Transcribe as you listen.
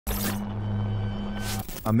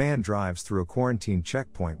A man drives through a quarantine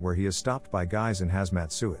checkpoint where he is stopped by guys in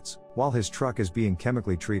hazmat suits. While his truck is being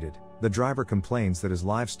chemically treated, the driver complains that his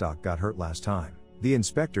livestock got hurt last time. The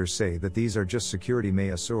inspectors say that these are just security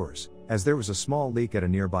measures, as there was a small leak at a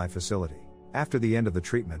nearby facility. After the end of the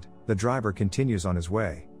treatment, the driver continues on his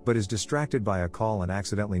way, but is distracted by a call and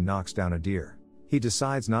accidentally knocks down a deer. He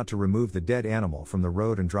decides not to remove the dead animal from the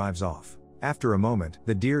road and drives off. After a moment,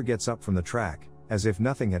 the deer gets up from the track, as if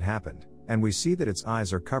nothing had happened, and we see that its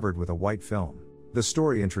eyes are covered with a white film. The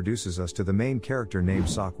story introduces us to the main character named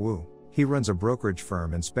Sok-woo. He runs a brokerage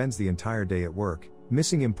firm and spends the entire day at work,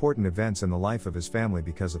 missing important events in the life of his family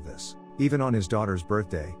because of this. Even on his daughter's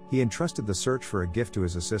birthday, he entrusted the search for a gift to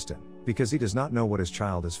his assistant, because he does not know what his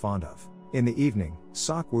child is fond of. In the evening,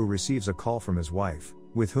 Sok-woo receives a call from his wife,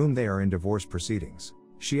 with whom they are in divorce proceedings.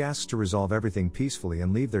 She asks to resolve everything peacefully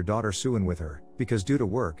and leave their daughter Suin with her, because due to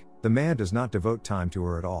work, the man does not devote time to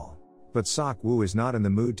her at all. But Sok-woo is not in the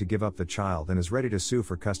mood to give up the child and is ready to sue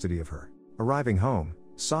for custody of her. Arriving home,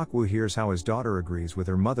 Sok-woo hears how his daughter agrees with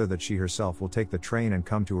her mother that she herself will take the train and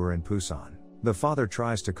come to her in Busan. The father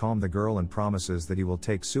tries to calm the girl and promises that he will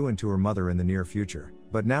take Suin to her mother in the near future,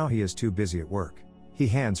 but now he is too busy at work. He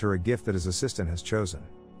hands her a gift that his assistant has chosen.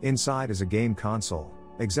 Inside is a game console,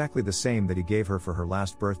 exactly the same that he gave her for her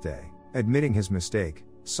last birthday. Admitting his mistake,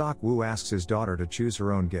 Sok-woo asks his daughter to choose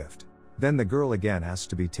her own gift. Then the girl again asks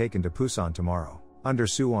to be taken to Busan tomorrow. Under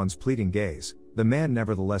Suwon's pleading gaze, the man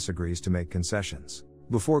nevertheless agrees to make concessions.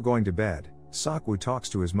 Before going to bed, Sok-woo talks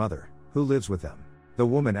to his mother, who lives with them. The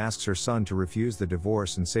woman asks her son to refuse the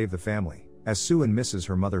divorce and save the family, as Suin misses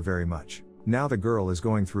her mother very much. Now the girl is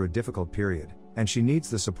going through a difficult period, and she needs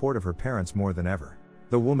the support of her parents more than ever.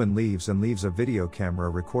 The woman leaves and leaves a video camera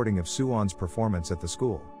recording of Suwon's performance at the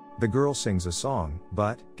school. The girl sings a song,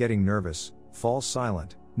 but, getting nervous, falls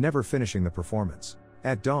silent, never finishing the performance.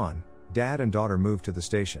 At dawn, dad and daughter move to the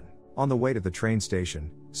station. On the way to the train station,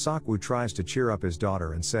 Sok-woo tries to cheer up his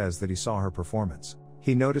daughter and says that he saw her performance.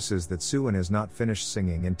 He notices that Suin has not finished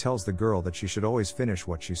singing and tells the girl that she should always finish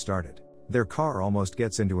what she started. Their car almost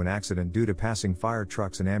gets into an accident due to passing fire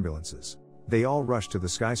trucks and ambulances. They all rush to the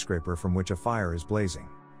skyscraper from which a fire is blazing.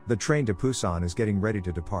 The train to Busan is getting ready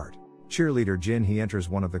to depart. Cheerleader Jin Hee enters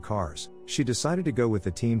one of the cars. She decided to go with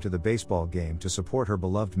the team to the baseball game to support her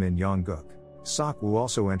beloved Min Young-guk. Sok-woo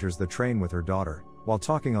also enters the train with her daughter, while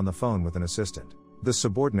talking on the phone with an assistant. The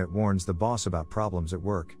subordinate warns the boss about problems at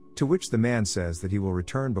work, to which the man says that he will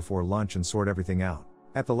return before lunch and sort everything out.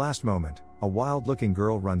 At the last moment, a wild-looking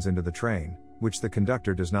girl runs into the train, which the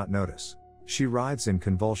conductor does not notice. She writhes in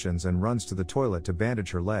convulsions and runs to the toilet to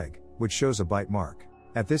bandage her leg, which shows a bite mark.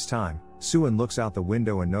 At this time, Suin looks out the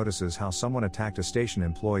window and notices how someone attacked a station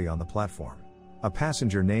employee on the platform. A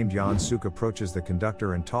passenger named Yeon Suk approaches the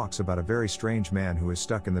conductor and talks about a very strange man who is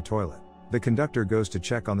stuck in the toilet. The conductor goes to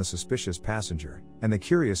check on the suspicious passenger, and the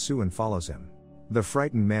curious Suin follows him. The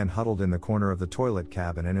frightened man huddled in the corner of the toilet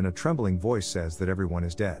cabin and in a trembling voice says that everyone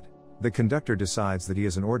is dead. The conductor decides that he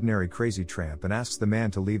is an ordinary crazy tramp and asks the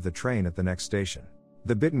man to leave the train at the next station.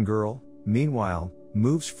 The bitten girl, meanwhile,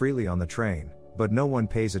 moves freely on the train, but no one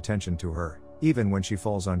pays attention to her, even when she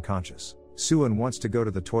falls unconscious. Suin wants to go to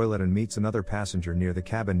the toilet and meets another passenger near the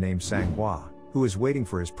cabin named Sang-hwa, who is waiting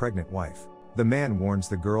for his pregnant wife. The man warns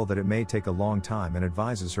the girl that it may take a long time and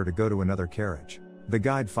advises her to go to another carriage. The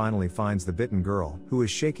guide finally finds the bitten girl, who is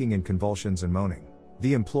shaking in convulsions and moaning.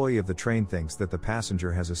 The employee of the train thinks that the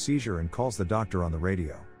passenger has a seizure and calls the doctor on the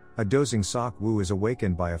radio. A dozing Sok-woo is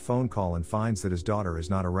awakened by a phone call and finds that his daughter is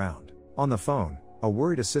not around. On the phone, a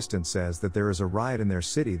worried assistant says that there is a riot in their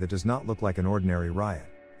city that does not look like an ordinary riot.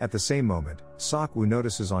 At the same moment, Sok-woo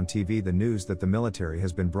notices on TV the news that the military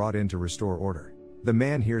has been brought in to restore order. The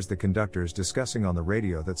man hears the conductors discussing on the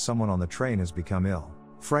radio that someone on the train has become ill.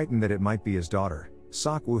 Frightened that it might be his daughter,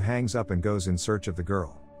 Sok-woo hangs up and goes in search of the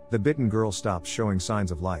girl. The bitten girl stops showing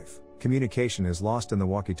signs of life. Communication is lost in the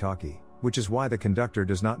walkie-talkie, which is why the conductor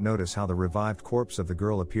does not notice how the revived corpse of the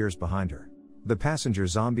girl appears behind her. The passenger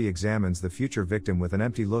zombie examines the future victim with an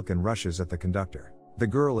empty look and rushes at the conductor. The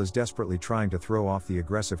girl is desperately trying to throw off the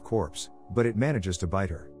aggressive corpse, but it manages to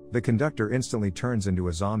bite her. The conductor instantly turns into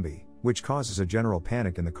a zombie, which causes a general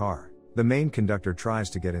panic in the car. The main conductor tries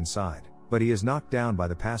to get inside, but he is knocked down by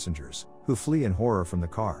the passengers, who flee in horror from the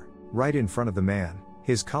car. Right in front of the man,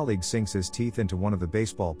 his colleague sinks his teeth into one of the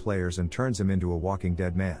baseball players and turns him into a walking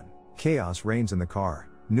dead man. Chaos reigns in the car.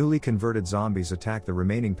 Newly converted zombies attack the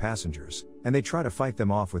remaining passengers, and they try to fight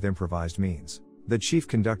them off with improvised means. The chief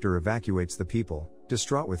conductor evacuates the people,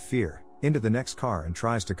 distraught with fear, into the next car and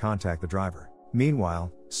tries to contact the driver.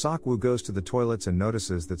 Meanwhile, Sok-woo goes to the toilets and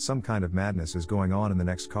notices that some kind of madness is going on in the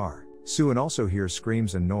next car. Suin also hears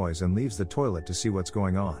screams and noise and leaves the toilet to see what's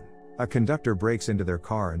going on. A conductor breaks into their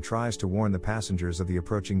car and tries to warn the passengers of the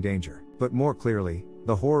approaching danger. But more clearly,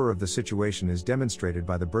 the horror of the situation is demonstrated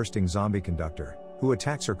by the bursting zombie conductor, who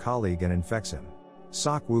attacks her colleague and infects him.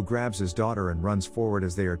 Sok-woo grabs his daughter and runs forward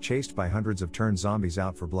as they are chased by hundreds of turned zombies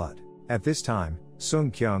out for blood. At this time,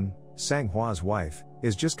 Sung-kyung, Sang-hwa's wife,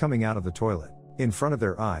 is just coming out of the toilet. In front of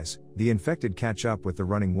their eyes, the infected catch up with the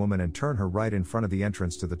running woman and turn her right in front of the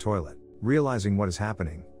entrance to the toilet. Realizing what is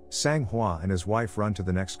happening, Sang-hwa and his wife run to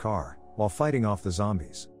the next car, while fighting off the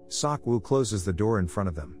zombies. Sok-woo closes the door in front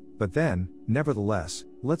of them, but then, nevertheless,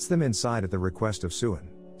 lets them inside at the request of Suin.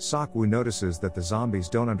 Sok-woo notices that the zombies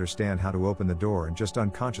don't understand how to open the door and just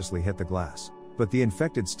unconsciously hit the glass. But the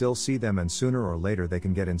infected still see them and sooner or later they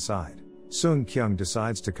can get inside. Sung-kyung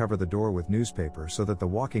decides to cover the door with newspaper so that the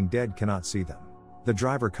walking dead cannot see them. The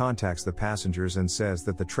driver contacts the passengers and says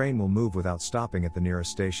that the train will move without stopping at the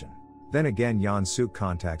nearest station. Then again Yeon-suk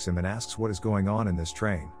contacts him and asks what is going on in this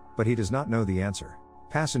train, but he does not know the answer.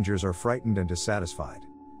 Passengers are frightened and dissatisfied.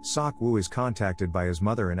 Sok-woo is contacted by his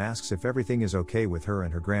mother and asks if everything is okay with her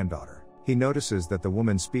and her granddaughter. He notices that the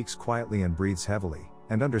woman speaks quietly and breathes heavily,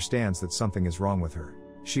 and understands that something is wrong with her.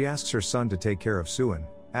 She asks her son to take care of Suin,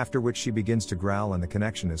 after which she begins to growl and the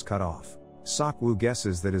connection is cut off. Sok-woo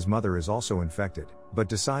guesses that his mother is also infected, but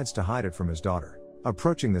decides to hide it from his daughter.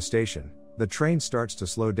 Approaching the station, the train starts to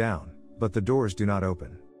slow down, but the doors do not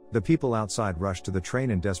open. The people outside rush to the train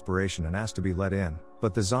in desperation and ask to be let in,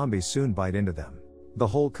 but the zombies soon bite into them. The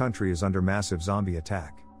whole country is under massive zombie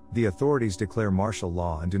attack. The authorities declare martial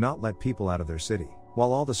law and do not let people out of their city.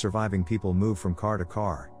 While all the surviving people move from car to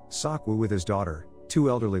car, Sok-woo with his daughter, two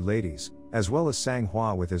elderly ladies, as well as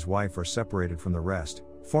Sang-hwa with his wife are separated from the rest,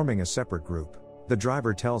 forming a separate group. The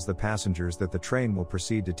driver tells the passengers that the train will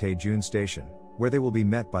proceed to Taejun Station, where they will be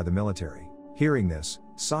met by the military. Hearing this,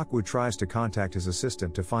 Sok-woo tries to contact his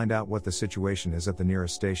assistant to find out what the situation is at the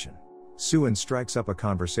nearest station. Suin strikes up a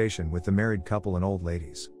conversation with the married couple and old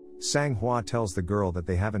ladies. Sang-hwa tells the girl that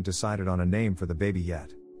they haven't decided on a name for the baby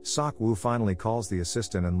yet. Sok-woo finally calls the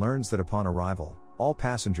assistant and learns that upon arrival, all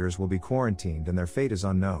passengers will be quarantined and their fate is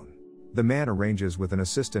unknown. The man arranges with an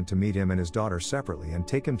assistant to meet him and his daughter separately and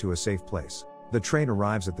take him to a safe place. The train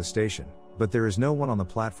arrives at the station, but there is no one on the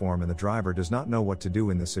platform and the driver does not know what to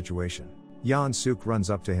do in this situation. Yeon-suk runs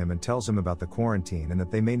up to him and tells him about the quarantine and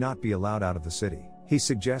that they may not be allowed out of the city. He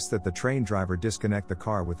suggests that the train driver disconnect the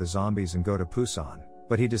car with the zombies and go to Busan,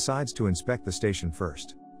 but he decides to inspect the station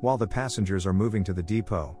first. While the passengers are moving to the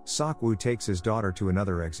depot, Sok-woo takes his daughter to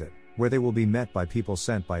another exit, where they will be met by people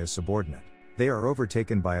sent by his subordinate. They are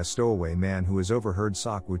overtaken by a stowaway man who has overheard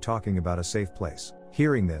Sok-woo talking about a safe place.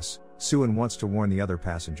 Hearing this, Suin wants to warn the other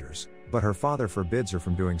passengers, but her father forbids her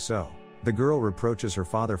from doing so. The girl reproaches her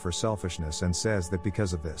father for selfishness and says that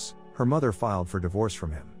because of this, her mother filed for divorce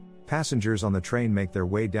from him. Passengers on the train make their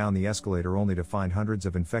way down the escalator only to find hundreds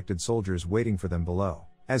of infected soldiers waiting for them below.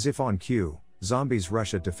 As if on cue, zombies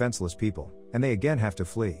rush at defenseless people, and they again have to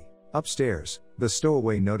flee. Upstairs, the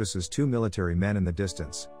stowaway notices two military men in the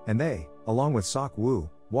distance, and they, along with Sok-woo,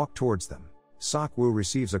 walk towards them. Sok-woo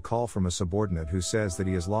receives a call from a subordinate who says that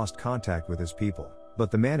he has lost contact with his people,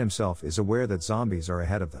 but the man himself is aware that zombies are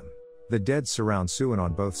ahead of them. The dead surround Suin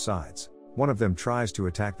on both sides. One of them tries to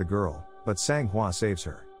attack the girl, but Sang-hwa saves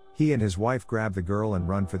her. He and his wife grab the girl and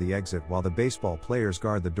run for the exit while the baseball players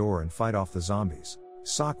guard the door and fight off the zombies.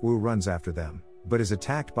 Sok-woo runs after them, but is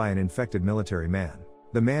attacked by an infected military man.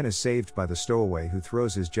 The man is saved by the stowaway who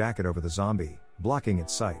throws his jacket over the zombie, blocking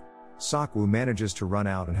its sight. Sok-woo manages to run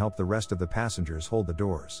out and help the rest of the passengers hold the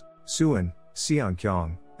doors. Suin,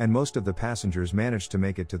 Seong-kyung, and most of the passengers manage to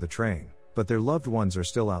make it to the train, but their loved ones are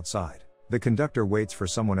still outside. The conductor waits for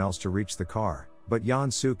someone else to reach the car, but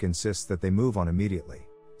Yeon-suk insists that they move on immediately.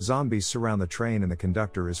 Zombies surround the train and the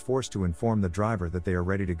conductor is forced to inform the driver that they are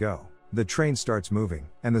ready to go. The train starts moving,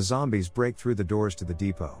 and the zombies break through the doors to the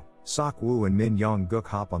depot. Sok-woo and Min Young-guk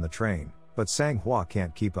hop on the train, but Sang-hwa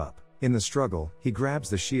can't keep up. In the struggle, he grabs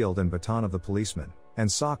the shield and baton of the policeman,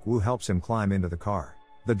 and Sok-woo helps him climb into the car.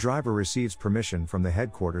 The driver receives permission from the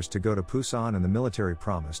headquarters to go to Busan and the military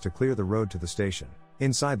promise to clear the road to the station.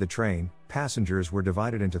 Inside the train, passengers were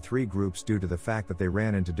divided into three groups due to the fact that they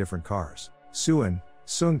ran into different cars. Suin,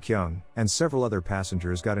 Sung-kyung, and several other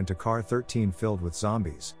passengers got into car 13 filled with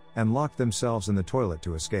zombies, and locked themselves in the toilet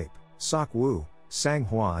to escape. Sok-woo,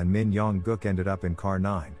 Sang-hwa and Min Young-guk ended up in car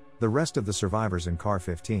 9, the rest of the survivors in car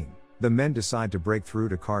 15. The men decide to break through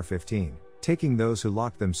to car 15, taking those who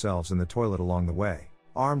locked themselves in the toilet along the way.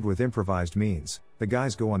 Armed with improvised means, the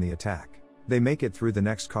guys go on the attack. They make it through the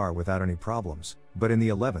next car without any problems, but in the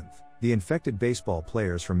 11th, the infected baseball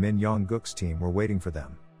players from Min Young-guk's team were waiting for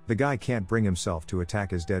them. The guy can't bring himself to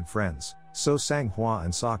attack his dead friends, so Sang-hwa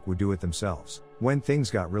and Sok-woo do it themselves. When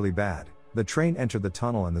things got really bad, the train entered the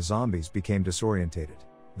tunnel and the zombies became disorientated.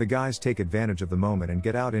 The guys take advantage of the moment and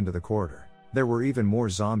get out into the corridor. There were even more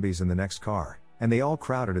zombies in the next car, and they all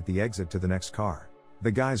crowded at the exit to the next car.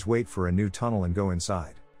 The guys wait for a new tunnel and go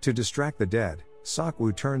inside. To distract the dead,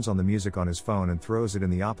 Sok-woo turns on the music on his phone and throws it in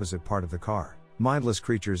the opposite part of the car. Mindless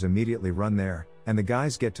creatures immediately run there, and the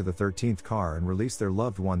guys get to the 13th car and release their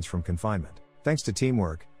loved ones from confinement. Thanks to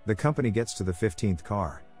teamwork, the company gets to the 15th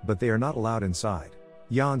car, but they are not allowed inside.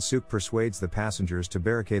 Yeon-suk persuades the passengers to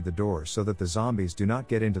barricade the doors so that the zombies do not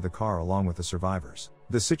get into the car along with the survivors.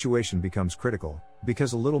 The situation becomes critical,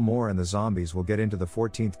 because a little more and the zombies will get into the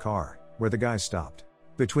 14th car, where the guys stopped.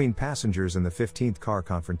 Between passengers and the 15th car,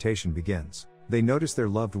 confrontation begins. They notice their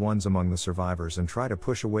loved ones among the survivors and try to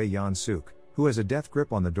push away Yeon-suk, who has a death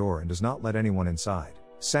grip on the door and does not let anyone inside.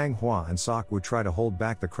 Sang-hwa and Sok-woo try to hold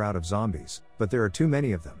back the crowd of zombies, but there are too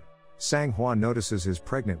many of them. Sang-hwa notices his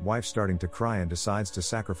pregnant wife starting to cry and decides to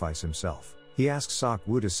sacrifice himself. He asks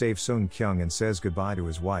Sok-woo to save Sung-kyung and says goodbye to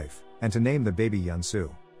his wife, and to name the baby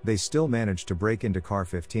Yeon-soo. They still manage to break into car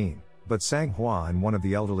 15, but Sang-hwa and one of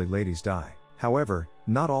the elderly ladies die. However,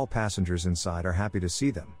 not all passengers inside are happy to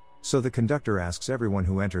see them, so the conductor asks everyone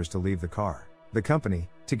who enters to leave the car. The company,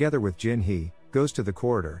 together with Jin-hee, goes to the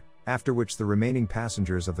corridor, after which the remaining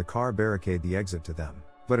passengers of the car barricade the exit to them.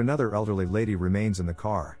 But another elderly lady remains in the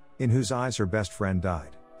car, in whose eyes her best friend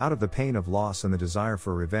died. Out of the pain of loss and the desire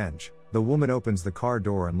for revenge, the woman opens the car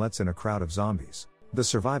door and lets in a crowd of zombies. The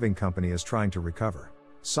surviving company is trying to recover.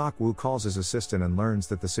 Sok-woo calls his assistant and learns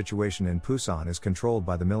that the situation in Busan is controlled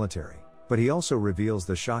by the military. But he also reveals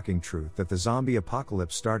the shocking truth that the zombie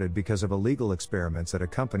apocalypse started because of illegal experiments at a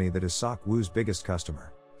company that is Sok-woo's biggest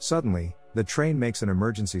customer. Suddenly, the train makes an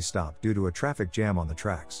emergency stop due to a traffic jam on the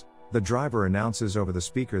tracks. The driver announces over the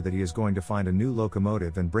speaker that he is going to find a new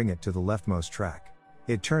locomotive and bring it to the leftmost track.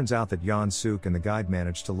 It turns out that Yeon-suk and the guide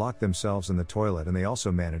manage to lock themselves in the toilet, and they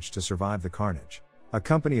also manage to survive the carnage. A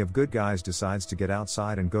company of good guys decides to get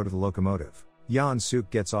outside and go to the locomotive. Yeon-suk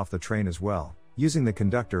gets off the train as well, using the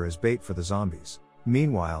conductor as bait for the zombies.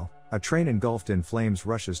 Meanwhile, a train engulfed in flames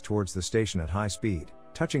rushes towards the station at high speed,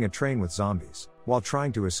 touching a train with zombies. While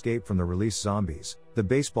trying to escape from the released zombies, the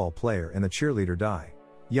baseball player and the cheerleader die.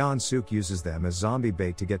 Yeon-suk uses them as zombie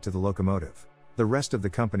bait to get to the locomotive. The rest of the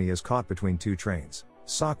company is caught between two trains.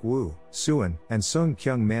 Sok-woo, Suin, and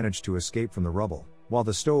Sung-kyung manage to escape from the rubble, while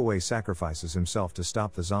the stowaway sacrifices himself to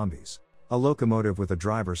stop the zombies. A locomotive with a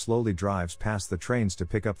driver slowly drives past the trains to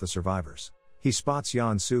pick up the survivors. He spots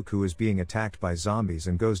Yeon-suk, who is being attacked by zombies,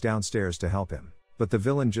 and goes downstairs to help him. But the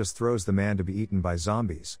villain just throws the man to be eaten by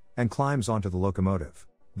zombies, and climbs onto the locomotive.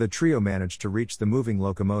 The trio manage to reach the moving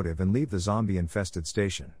locomotive and leave the zombie-infested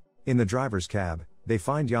station. In the driver's cab, they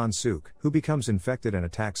find Yeon-suk, who becomes infected and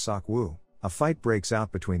attacks Sok-woo. A fight breaks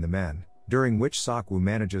out between the men, during which Sok-woo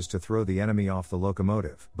manages to throw the enemy off the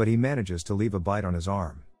locomotive, but he manages to leave a bite on his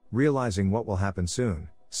arm. Realizing what will happen soon,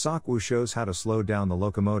 Sok-woo shows how to slow down the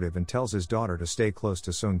locomotive and tells his daughter to stay close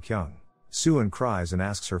to Sung-kyung. Suin cries and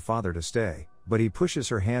asks her father to stay, but he pushes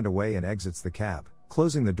her hand away and exits the cab,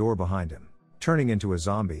 closing the door behind him. Turning into a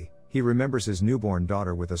zombie, he remembers his newborn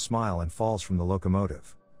daughter with a smile and falls from the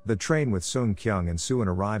locomotive. The train with Sung-kyung and Suin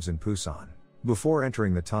arrives in Busan. Before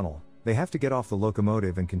entering the tunnel, they have to get off the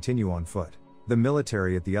locomotive and continue on foot. The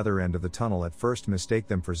military at the other end of the tunnel at first mistake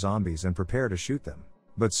them for zombies and prepare to shoot them.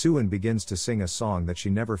 But Suin begins to sing a song that she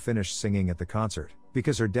never finished singing at the concert,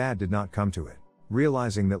 because her dad did not come to it.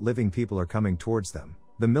 Realizing that living people are coming towards them,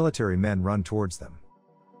 the military men run towards them.